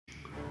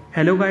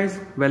Hello guys,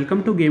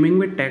 welcome to Gaming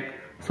with Tech.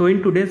 So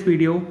in today's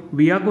video,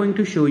 we are going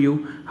to show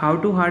you how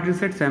to hard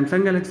reset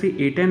Samsung Galaxy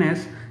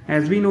A10s,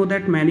 as we know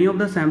that many of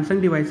the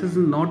Samsung devices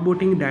are not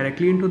booting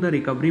directly into the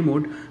recovery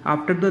mode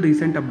after the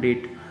recent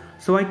update.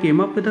 So I came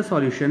up with a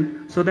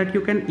solution so that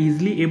you can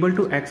easily able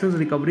to access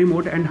recovery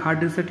mode and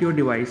hard reset your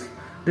device.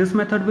 This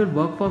method will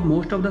work for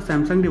most of the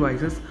Samsung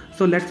devices,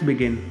 so let's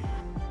begin.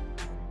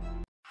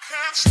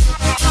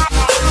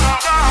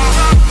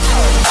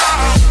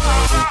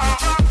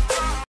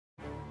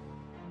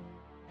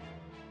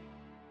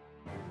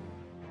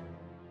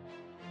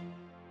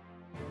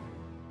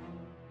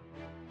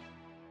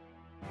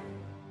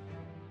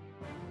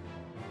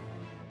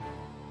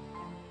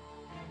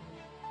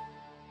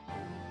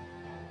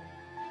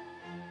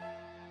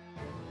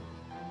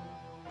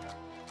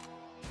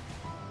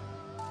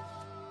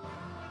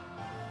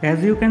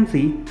 As you can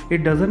see,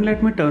 it doesn't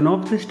let me turn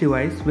off this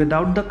device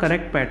without the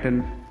correct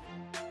pattern.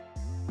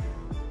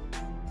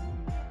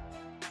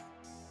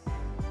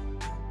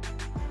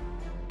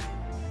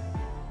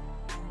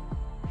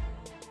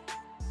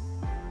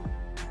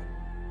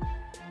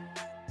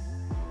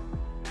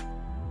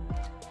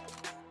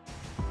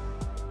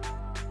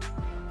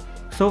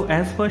 So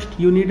as first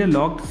you need a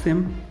locked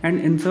SIM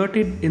and insert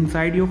it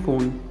inside your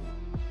phone.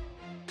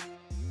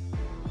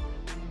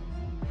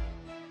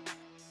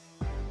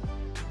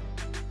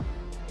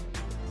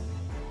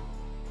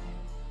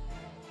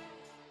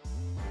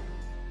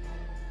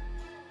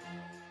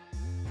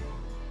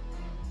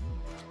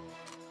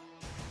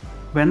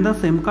 When the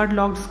SIM card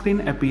locked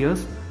screen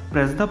appears,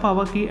 press the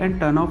power key and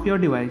turn off your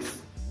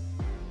device.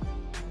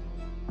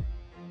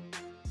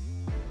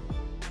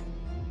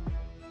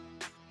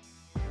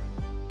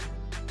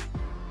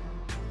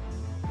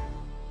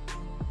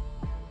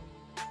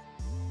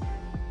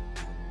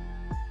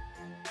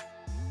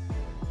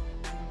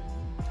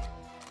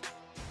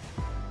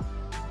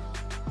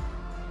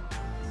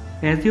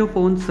 As your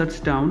phone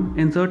shuts down,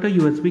 insert a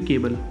USB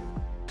cable.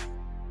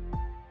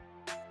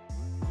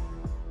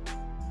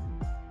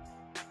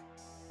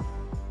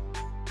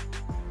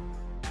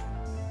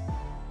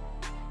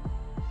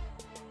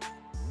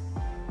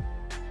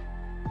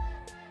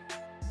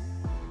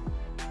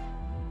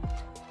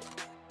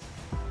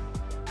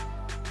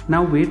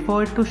 Now wait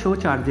for it to show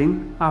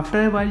charging.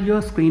 After a while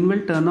your screen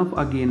will turn off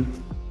again.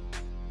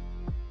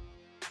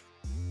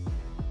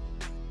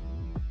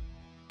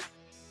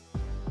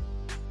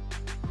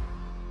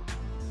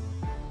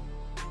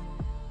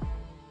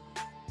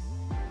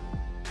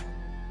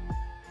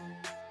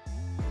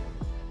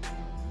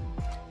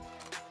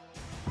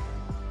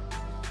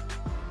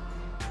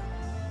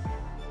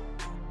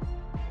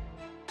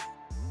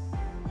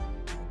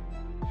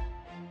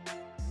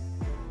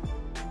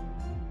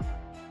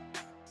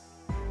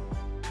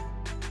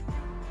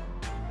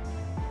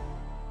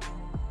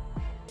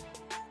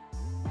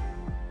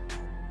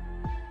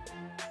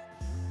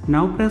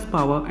 Now press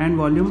power and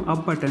volume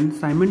up button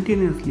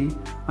simultaneously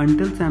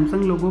until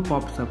Samsung logo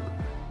pops up.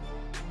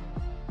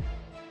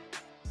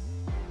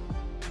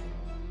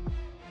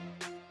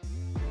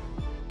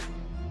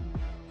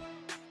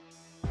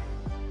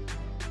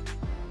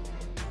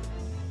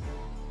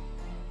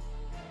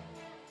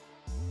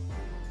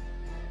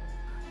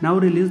 Now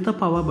release the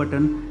power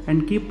button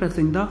and keep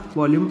pressing the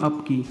volume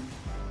up key.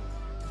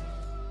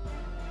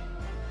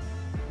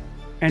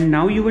 And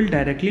now you will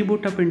directly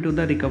boot up into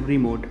the recovery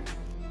mode.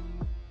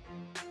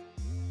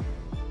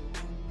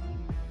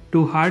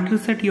 To hard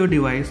reset your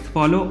device,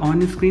 follow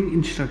on-screen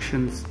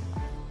instructions.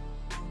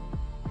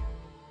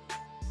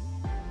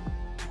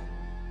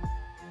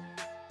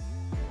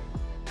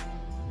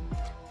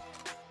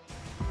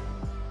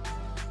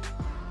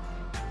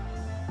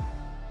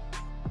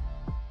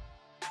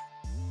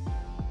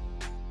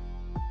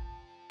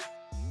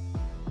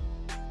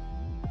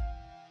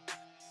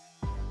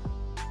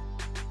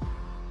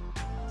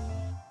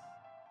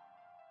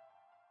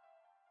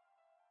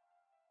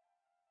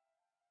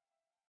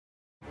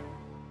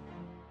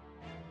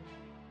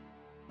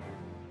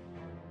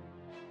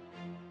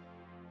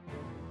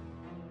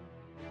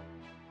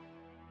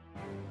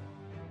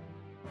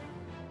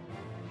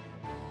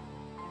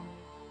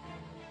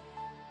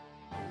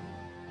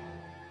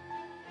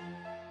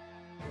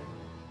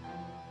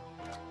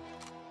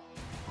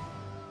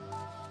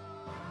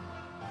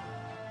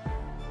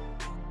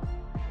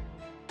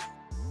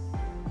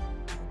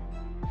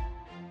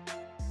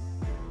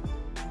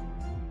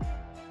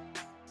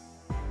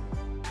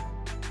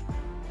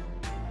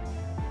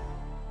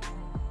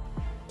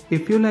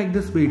 If you like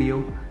this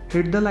video,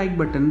 hit the like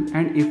button,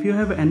 and if you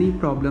have any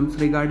problems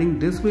regarding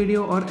this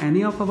video or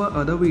any of our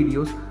other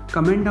videos,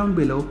 comment down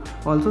below.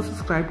 Also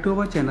subscribe to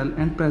our channel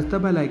and press the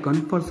bell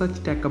icon for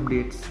such tech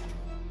updates.